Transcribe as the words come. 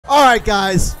Alright,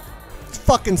 guys. It's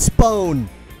fucking Spawn.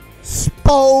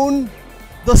 Spawn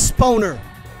the Spawner.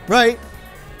 Right?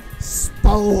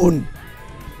 Spawn.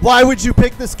 Why would you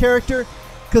pick this character?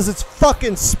 Because it's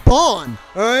fucking Spawn.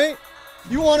 Alright?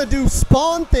 You want to do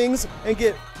Spawn things and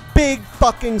get big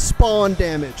fucking Spawn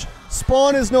damage.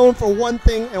 Spawn is known for one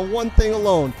thing and one thing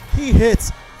alone. He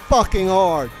hits fucking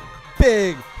hard.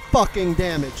 Big fucking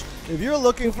damage. If you're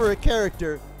looking for a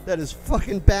character that is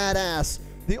fucking badass,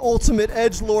 the ultimate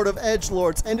edgelord of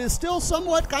edgelords, and is still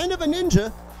somewhat kind of a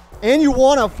ninja, and you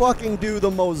want to fucking do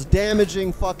the most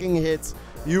damaging fucking hits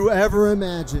you ever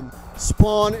imagine,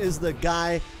 Spawn is the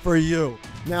guy for you.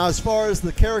 Now, as far as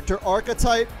the character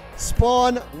archetype,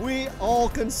 Spawn, we all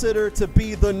consider to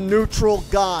be the neutral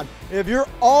god. If you're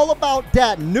all about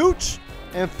that nooch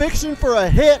and fixing for a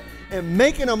hit and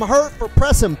making them hurt for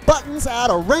pressing buttons out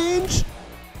of range,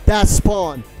 that's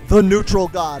Spawn, the neutral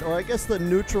god. Or I guess the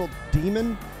neutral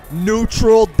demon?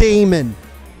 Neutral demon.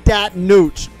 Dat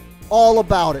nooch. All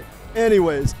about it.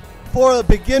 Anyways, for a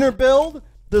beginner build,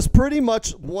 there's pretty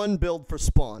much one build for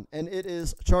Spawn, and it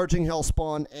is Charging Hell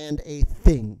Spawn and a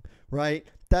thing, right?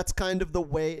 That's kind of the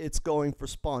way it's going for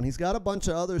Spawn. He's got a bunch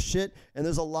of other shit, and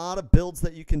there's a lot of builds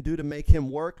that you can do to make him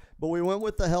work, but we went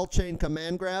with the Hell Chain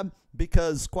Command Grab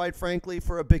because, quite frankly,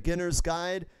 for a beginner's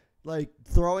guide, like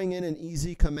throwing in an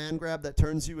easy command grab that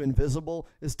turns you invisible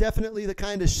is definitely the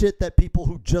kind of shit that people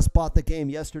who just bought the game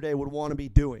yesterday would want to be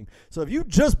doing. So if you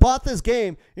just bought this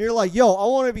game and you're like, yo, I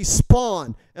want to be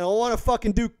Spawn and I want to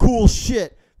fucking do cool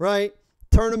shit, right?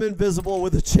 Turn them invisible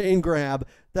with a chain grab.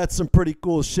 That's some pretty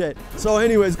cool shit. So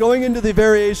anyways, going into the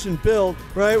variation build,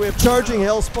 right? We have Charging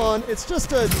Hell Spawn. It's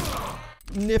just a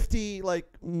nifty, like,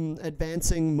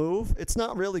 advancing move. It's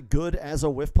not really good as a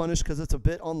whiff punish because it's a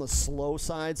bit on the slow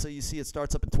side. So you see it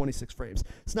starts up in 26 frames.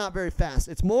 It's not very fast.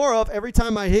 It's more of every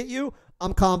time I hit you,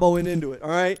 I'm comboing into it, all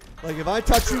right? Like, if I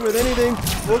touch you with anything,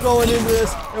 we're going into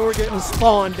this, and we're getting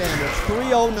Spawn damage.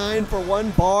 309 for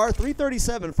 1 bar,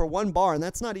 337 for 1 bar, and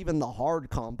that's not even the hard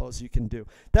combos you can do.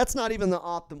 That's not even the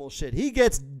optimal shit. He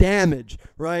gets damage,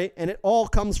 right? And it all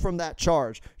comes from that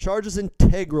charge. Charge is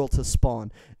integral to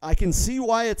Spawn. I can see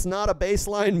why it's not a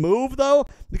baseline move, though,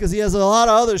 because he has a lot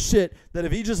of other shit that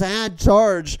if he just had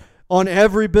charge on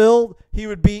every build, he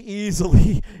would be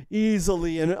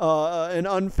easily an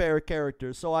unfair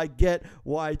character. So I get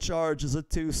why Charge is a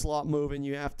 2-slot move and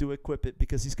you have to equip it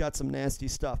because he's got some nasty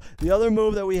stuff. The other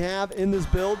move that we have in this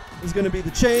build is going to be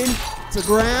the chain. It's a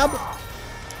grab.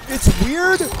 It's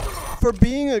weird for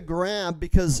being a grab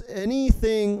because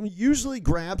usually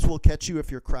grabs will catch you if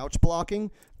you're crouch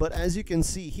blocking. But as you can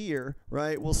see here,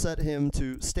 right, we'll set him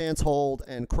to stance, hold,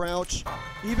 and crouch.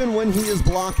 Even when he is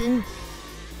blocking,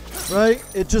 right?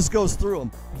 It just goes through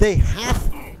them. They have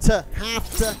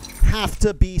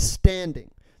to be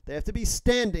standing. They have to be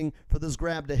standing for this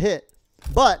grab to hit.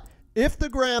 But if the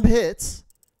grab hits,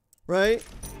 right,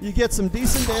 you get some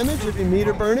decent damage if you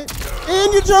meter burn it,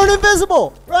 and you turn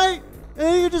invisible, right?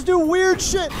 And you just do weird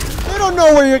shit. They don't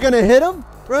know where you're gonna hit them,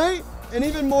 right? And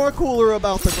even more cooler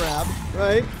about the grab,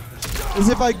 right, is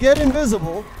if I get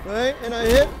invisible, right, and I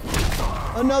hit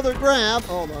another grab.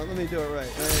 Hold on, let me do it right.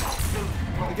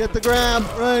 I get the grab,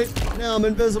 right? Now I'm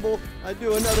invisible. I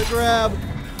do another grab,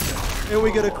 and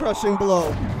we get a crushing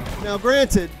blow. Now,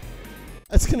 granted,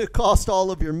 that's going to cost all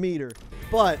of your meter,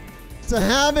 but to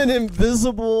have an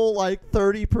invisible, like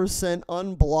 30%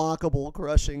 unblockable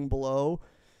crushing blow,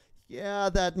 yeah,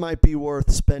 that might be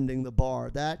worth spending the bar.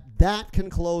 That can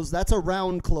close. That's a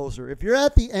round closer. If you're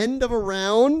at the end of a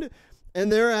round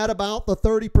and they're at about the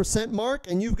 30% mark,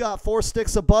 and you've got 4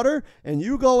 sticks of butter, and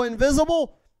you go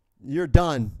invisible, you're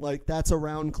done. Like, that's a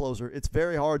round closer. It's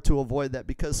very hard to avoid that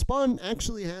because Spawn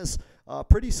actually has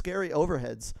pretty scary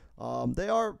overheads. They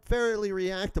are fairly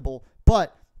reactable,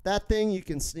 but that thing you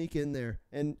can sneak in there,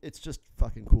 and it's just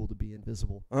fucking cool to be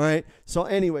invisible. All right? So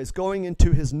anyways, going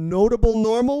into his notable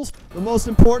normals, the most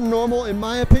important normal, in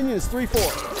my opinion, is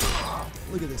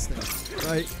 3-4. Look at this thing,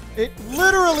 right? It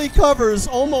literally covers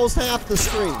almost half the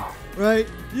screen. Right?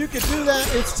 You could do that.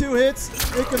 It's 2 hits.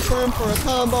 It confirmed for a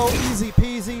combo. Easy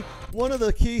peasy. One of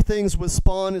the key things with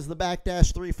Spawn is the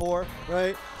backdash 3-4,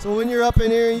 right? So when you're up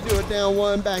in here, you do it down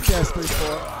 1, backdash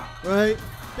 3-4, right?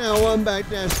 Down 1,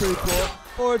 backdash 3-4.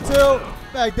 Forward 2,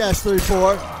 backdash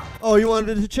 3-4. Oh, you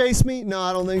wanted to chase me? No,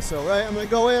 I don't think so, right? I'm going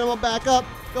to go in. I'm going to back up.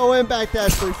 Go in,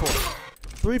 backdash 3-4.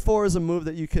 3-4 is a move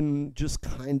that you can just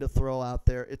kind of throw out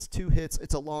there. It's 2 hits.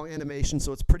 It's a long animation,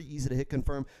 so it's pretty easy to hit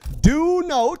confirm. Do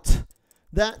note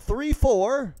that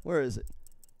 3-4, where is it?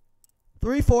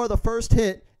 3-4, the first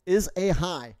hit, is a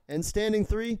high. And standing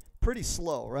 3, pretty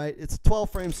slow, right? It's a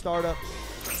 12-frame startup,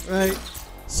 right?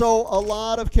 So a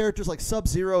lot of characters like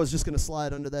Sub-Zero is just going to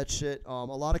slide under that shit. A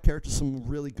lot of characters, some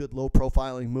really good low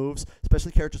profiling moves,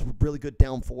 especially characters with really good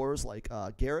down fours like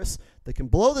Garrus. They can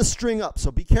blow the string up,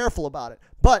 so be careful about it.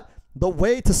 But the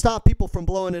way to stop people from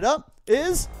blowing it up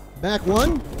is back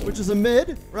one, which is a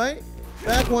mid, right?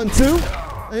 Back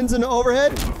 1-2, ends in the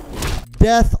overhead.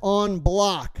 Death on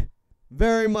block.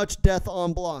 Very much death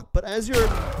on block. But as you're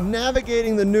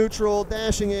navigating the neutral,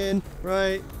 dashing in,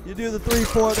 right, you do the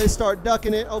 3-4, they start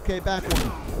ducking it. Okay, back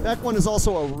one. Back one is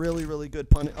also a really, really good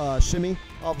shimmy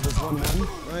off of his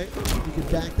 1-1, right? You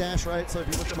can back dash, right? So if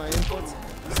you look at my inputs,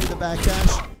 you see the back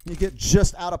dash, you get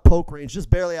just out of poke range, just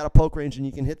barely out of poke range, and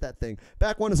you can hit that thing.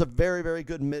 Back one is a very, very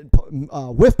good mid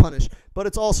whiff punish, but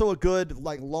it's also a good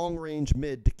like long range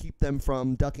mid to keep them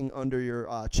from ducking under your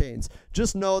chains.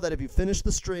 Just know that if you finish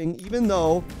the string, even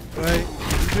though, right,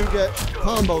 you do get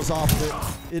combos off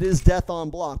of it, it is death on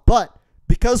block. But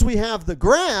because we have the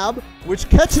grab, which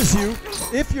catches you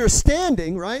if you're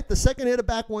standing, right? The second hit of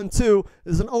back 1-2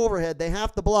 is an overhead. They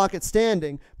have to block it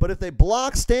standing. But if they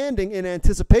block standing in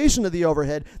anticipation of the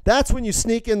overhead, that's when you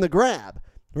sneak in the grab,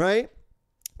 right?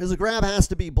 Because the grab has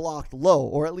to be blocked low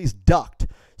or at least ducked.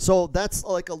 So that's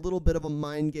like a little bit of a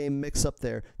mind game mix up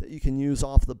there that you can use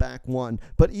off the back one.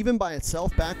 But even by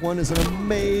itself, back one is an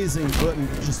amazing button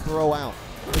to just throw out.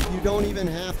 Like, you don't even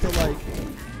have to like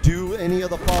do any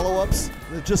of the follow-ups.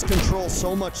 It just controls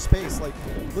so much space. Like,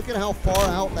 look at how far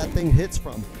out that thing hits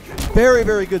from. Very,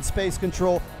 very good space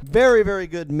control. Very, very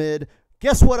good mid.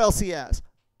 Guess what else he has?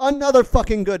 Another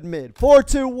fucking good mid.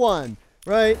 4-2-1,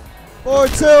 right?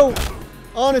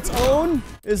 4-2 on its own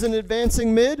is an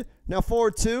advancing mid. Now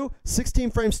 4-2,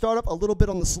 16 frame startup, a little bit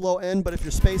on the slow end, but if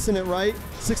you're spacing it right,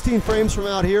 16 frames from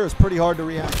out here is pretty hard to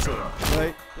react to,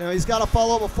 right? Now he's got to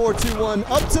follow up a 4-2-1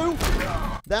 up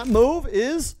to. That move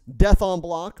is death on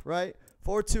block, right?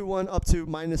 4-2-1 up to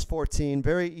 -14.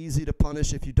 Very easy to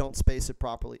punish if you don't space it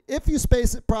properly. If you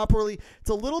space it properly, it's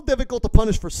a little difficult to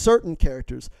punish for certain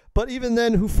characters. But even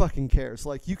then, who fucking cares?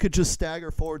 Like, you could just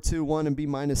stagger 4-2-1 and be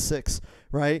 -6,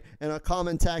 right? And a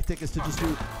common tactic is to just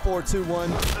do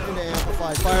 4-2-1 into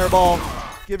amplified fireball.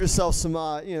 Give yourself some,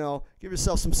 give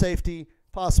yourself some safety,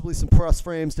 possibly some plus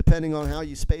frames, depending on how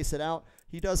you space it out.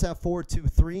 He does have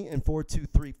 4-2-3 and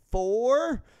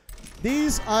 4-2-3-4.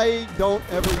 These I don't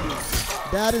ever use.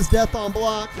 That is death on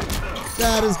block.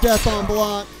 That is death on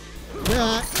block.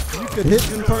 That, you could hit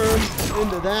confirm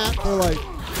into that for like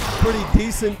pretty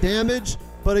decent damage.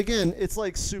 But again, it's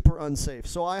like super unsafe.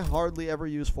 So I hardly ever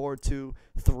use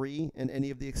 4-2-3 in any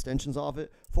of the extensions of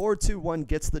it. 4-2-1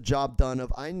 gets the job done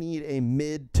of I need a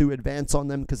mid to advance on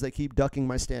them because they keep ducking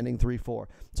my standing 3-4.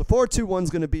 So 4-2-1 is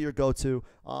going to be your go-to.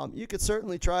 You could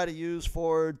certainly try to use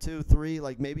 4-2-3,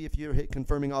 like maybe if you're hit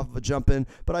confirming off of a jump in.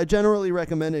 But I generally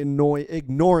recommend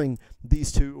ignoring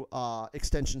these two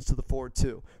extensions to the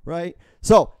 4-2, right?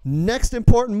 So next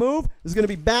important move is going to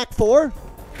be back 4.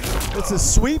 It's a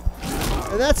sweep.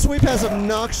 And that sweep has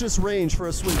obnoxious range for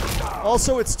a sweep.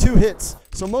 Also, it's 2 hits.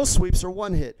 So most sweeps are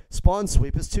 1 hit. Spawn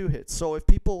sweep is 2 hits. So if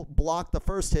people block the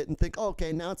first hit and think, oh,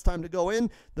 okay, now it's time to go in,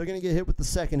 they're going to get hit with the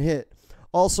second hit.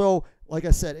 Also, like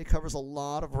I said, it covers a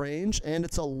lot of range, and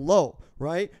it's a low,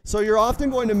 right? So you're often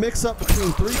going to mix up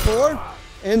between 3-4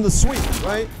 and the sweep,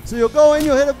 right? So you'll go in,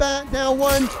 you'll hit a back, down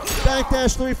 1,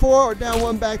 backdash 3-4, or down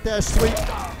 1, backdash sweep.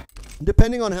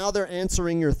 Depending on how they're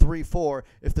answering your 3-4,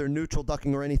 if they're neutral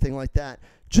ducking or anything like that,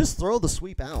 just throw the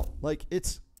sweep out. Like,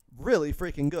 it's really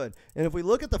freaking good. And if we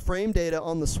look at the frame data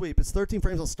on the sweep, it's 13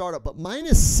 frames on startup, but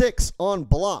 -6 on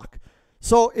block.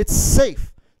 So it's safe.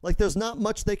 Like, there's not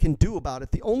much they can do about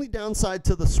it. The only downside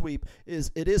to the sweep is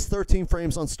it is 13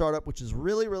 frames on startup, which is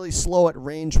really, really slow at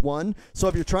range 1. So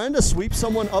if you're trying to sweep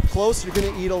someone up close, you're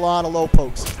going to eat a lot of low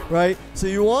pokes, right? So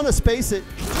you want to space it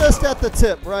just at the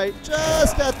tip, right?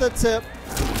 Just at the tip.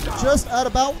 Just at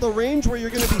about the range where you're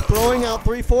going to be throwing out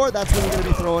 3-4, that's when you're going to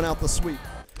be throwing out the sweep.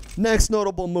 Next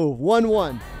notable move,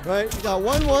 1-1, right? You got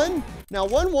 1-1. Now,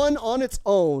 1-1 on its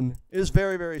own is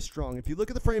very, very strong. If you look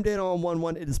at the frame data on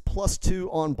 1-1, it is +2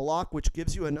 on block, which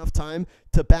gives you enough time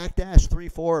to backdash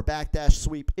 3-4 or backdash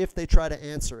sweep if they try to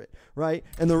answer it, right?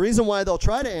 And the reason why they'll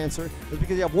try to answer is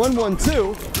because you have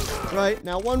 1-1-2, right?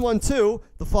 Now, 1-1-2,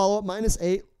 the follow-up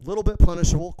 -8, a little bit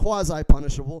punishable,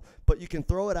 quasi-punishable, but you can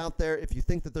throw it out there if you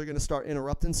think that they're going to start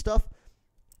interrupting stuff.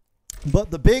 But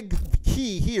the big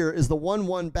key here is the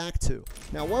 1-1 back 2.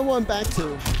 Now, 1-1 back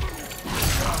 2,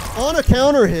 on a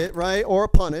counter hit, right, or a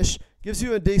punish, Gives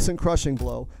you a decent crushing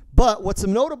blow. But what's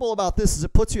notable about this is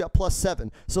it puts you at +7.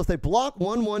 So if they block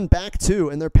 1-1 back 2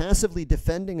 and they're passively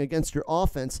defending against your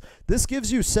offense, this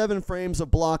gives you 7 frames of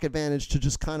block advantage to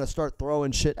just kind of start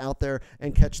throwing shit out there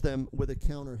and catch them with a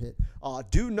counter hit.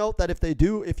 Do note that if you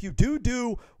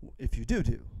do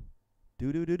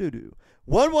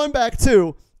 1-1 back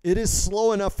 2, it is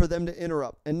slow enough for them to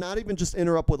interrupt, and not even just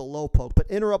interrupt with a low poke, but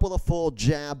interrupt with a full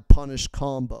jab punish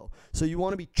combo. So you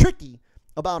want to be tricky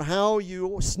about how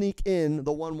you sneak in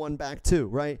the 1-1 back 2,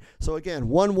 right? So again,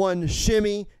 1-1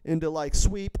 shimmy into like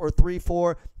sweep or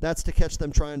 3-4. That's to catch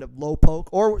them trying to low poke,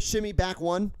 or shimmy back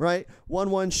 1, right?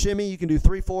 1-1 shimmy. You can do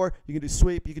 3-4. You can do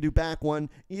sweep. You can do back 1.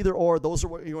 Either or. Those are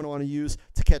what you're going to want to use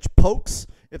to catch pokes.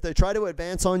 If they try to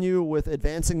advance on you with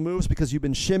advancing moves because you've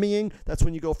been shimmying, that's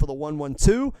when you go for the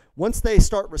 1-1-2. Once they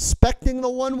start respecting the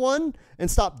 1-1 and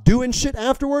stop doing shit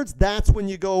afterwards, that's when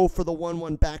you go for the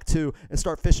 1-1 back 2 and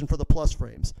start fishing for the plus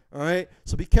frames. All right?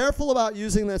 So be careful about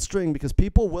using that string because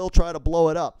people will try to blow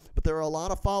it up. But there are a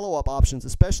lot of follow-up options,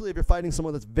 especially if you're fighting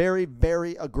someone that's very,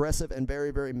 very aggressive and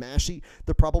very, very mashy.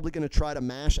 They're probably going to try to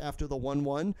mash after the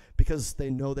 1-1 because they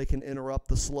know they can interrupt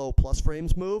the slow plus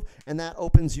frames move, and that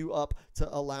opens you up to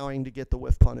allowing to get the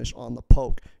whiff punish on the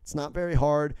poke. It's not very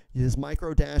hard. His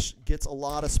micro dash gets a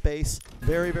lot of space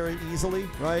very, very easily,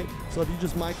 right? So if you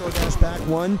just micro dash back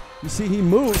 1, you see he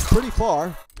moves pretty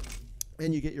far,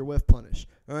 and you get your whiff punish.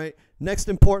 All right. Next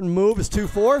important move is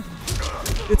 2-4.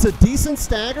 It's a decent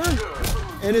stagger,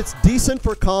 and it's decent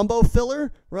for combo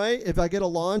filler, right? If I get a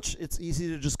launch, it's easy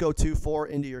to just go 2-4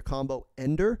 into your combo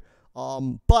ender.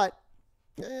 But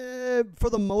for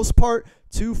the most part,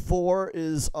 2-4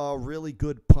 is a really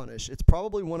good punish. It's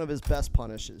probably one of his best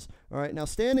punishes. All right, now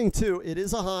standing 2, it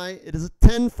is a high. It is a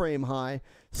 10 frame high,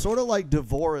 sort of like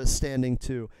Devora's standing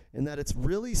 2, in that it's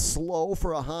really slow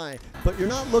for a high, but you're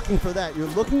not looking for that. You're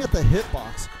looking at the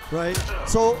hitbox, right?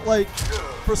 So, like,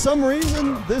 for some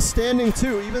reason, this standing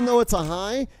 2, even though it's a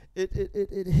high,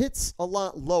 it hits a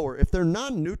lot lower. If they're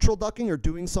not neutral ducking or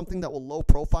doing something that will low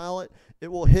profile it,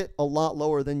 it will hit a lot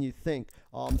lower than you think.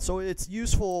 So it's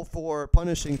useful for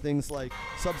punishing things like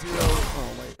Sub-Zero.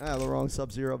 Oh, wait, I have the wrong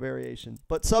Sub-Zero variation.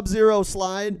 But Sub-Zero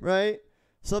slide, right?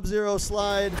 Sub-Zero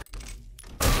slide,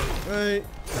 right?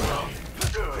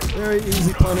 Very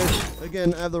easy punish.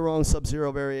 Again, I have the wrong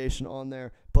Sub-Zero variation on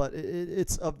there. But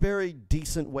it's a very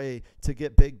decent way to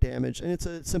get big damage, and it's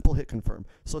a simple hit confirm.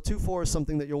 So 2-4 is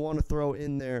something that you'll want to throw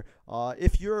in there.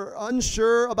 If you're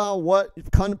unsure about what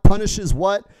punishes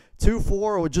what,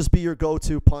 2-4 would just be your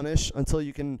go-to punish until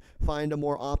you can find a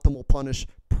more optimal punish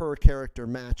per character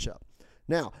matchup.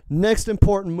 Now, next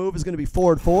important move is going to be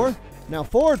forward 4. Now,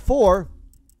 forward 4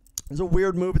 is a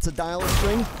weird move. It's a dial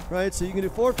string, right? So you can do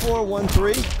forward 4, 1,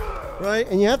 3, right?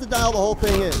 And you have to dial the whole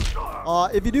thing in.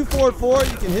 If you do forward 4,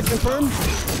 you can hit confirm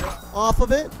off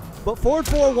of it. But forward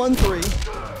 4, 1, 3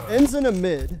 ends in a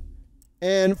mid.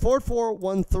 And forward 4,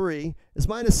 1, 3 is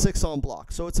 -6 on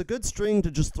block. So it's a good string to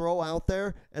just throw out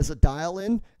there as a dial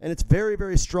in. And it's very,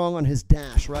 very strong on his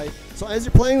dash, right? So as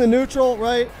you're playing the neutral,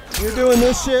 right, you're doing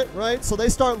this shit, right? So they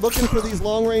start looking for these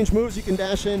long range moves. You can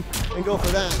dash in and go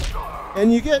for that.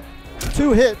 And you get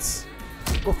 2 hits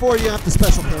before you have to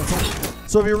special cancel.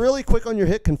 So if you're really quick on your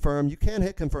hit confirm, you can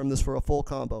hit confirm this for a full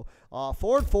combo.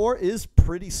 Forward 4 is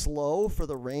pretty slow for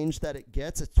the range that it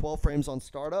gets. It's 12 frames on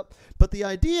startup. But the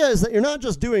idea is that you're not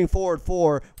just doing forward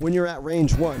 4 when you're at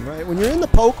range 1, right? When you're in the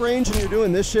poke range and you're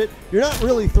doing this shit, you're not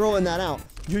really throwing that out.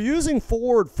 You're using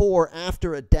forward 4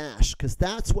 after a dash because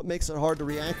that's what makes it hard to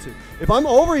react to. If I'm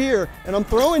over here and I'm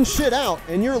throwing shit out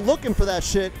and you're looking for that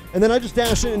shit and then I just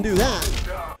dash in and do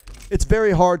that, it's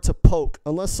very hard to poke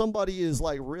unless somebody is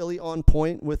like really on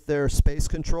point with their space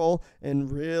control and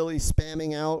really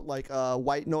spamming out like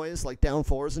white noise, like down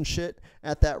 4s and shit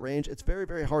at that range. It's very,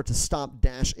 very hard to stop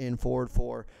dash in forward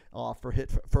 4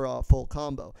 for a full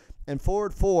combo. And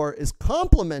forward 4 is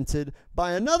complemented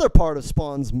by another part of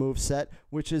Spawn's moveset,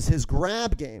 which is his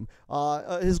grab game.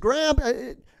 His grab,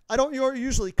 I don't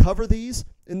usually cover these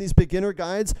in these beginner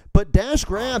guides, but dash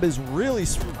grab is really,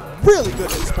 really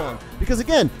good in Spawn. Because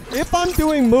again, if I'm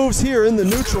doing moves here in the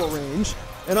neutral range,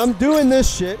 and I'm doing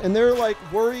this shit, and they're like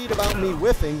worried about me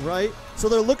whiffing, right? So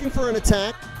they're looking for an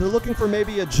attack, they're looking for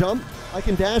maybe a jump, I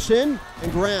can dash in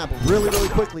and grab really, really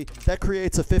quickly. That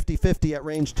creates a 50-50 at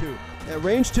range 2. At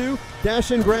range 2,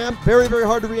 dash in, grab, very, very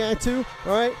hard to react to,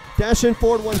 all right? Dash in,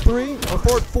 forward 1, 3, or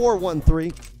forward 4, 1,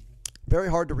 3. Very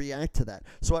hard to react to that.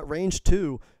 So at range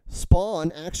 2,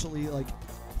 Spawn actually like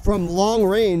from long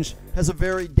range has a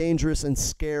very dangerous and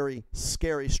scary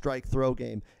strike throw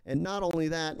game. And not only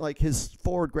that, like his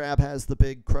forward grab has the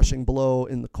big crushing blow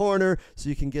in the corner, so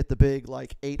you can get the big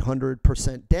like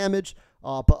 800% damage.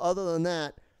 But other than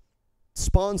that,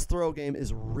 Spawn's throw game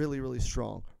is really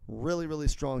strong. Really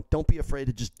strong. Don't be afraid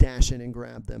to just dash in and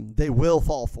grab them. They will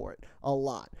fall for it a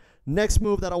lot. Next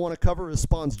move that I want to cover is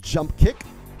Spawn's jump kick.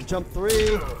 Jump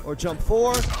 3 or jump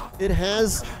 4. It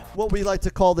has what we like to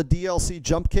call the DLC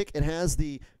jump kick. It has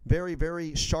the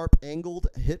very sharp angled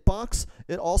hitbox.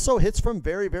 It also hits from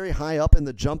very high up in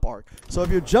the jump arc. So if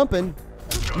you're jumping,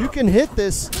 you can hit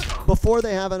this before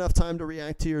they have enough time to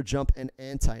react to your jump and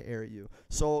anti-air you.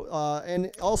 So,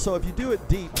 and also if you do it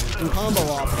deep in combo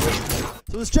off.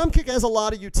 So this jump kick has a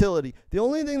lot of utility. The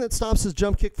only thing that stops his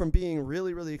jump kick from being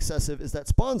really excessive is that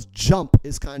Spawn's jump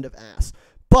is kind of ass.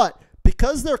 But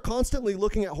because they're constantly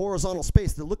looking at horizontal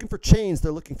space, they're looking for chains,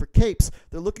 they're looking for capes,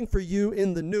 they're looking for you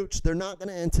in the nooch, they're not going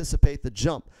to anticipate the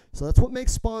jump. So that's what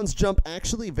makes Spawn's jump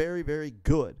actually very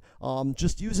good.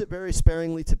 Just use it very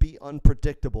sparingly to be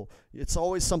unpredictable. It's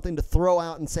always something to throw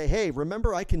out and say, hey,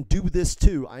 remember I can do this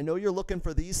too. I know you're looking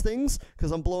for these things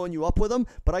because I'm blowing you up with them,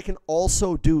 but I can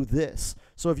also do this.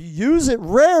 So if you use it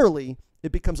rarely,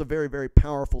 it becomes a very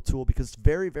powerful tool because it's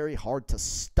very hard to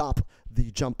stop the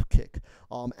jump kick.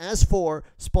 As for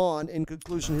Spawn, in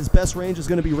conclusion, his best range is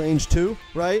going to be range 2,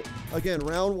 right? Again,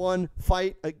 round 1,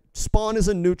 fight. Spawn is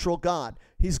a neutral god.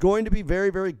 He's going to be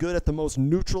very good at the most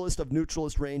neutralist of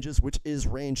neutralist ranges, which is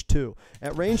range 2.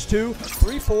 At range 2,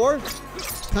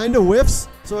 3-4, kind of whiffs.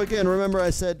 So again, remember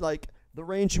I said like the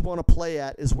range you want to play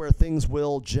at is where things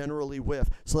will generally whiff,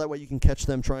 so that way you can catch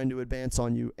them trying to advance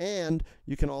on you, and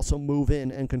you can also move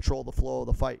in and control the flow of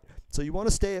the fight. So you want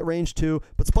to stay at range 2,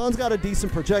 but Spawn's got a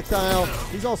decent projectile.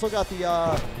 He's also got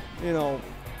the,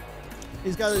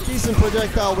 he's got a decent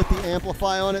projectile with the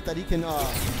amplify on it that he can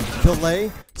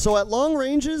delay. So at long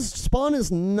ranges, Spawn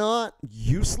is not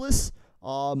useless.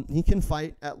 He can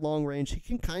fight at long range. He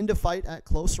can kind of fight at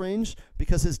close range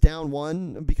because his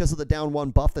because of the down 1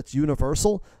 buff that's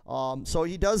universal. So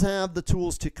he does have the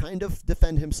tools to kind of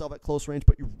defend himself at close range,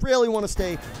 but you really want to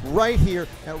stay right here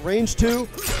at range 2,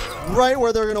 right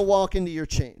where they're going to walk into your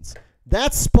chains.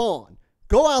 That's Spawn.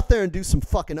 Go out there and do some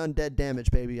fucking undead damage,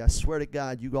 baby. I swear to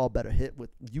God, you all better hit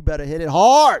it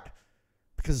hard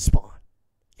because of Spawn.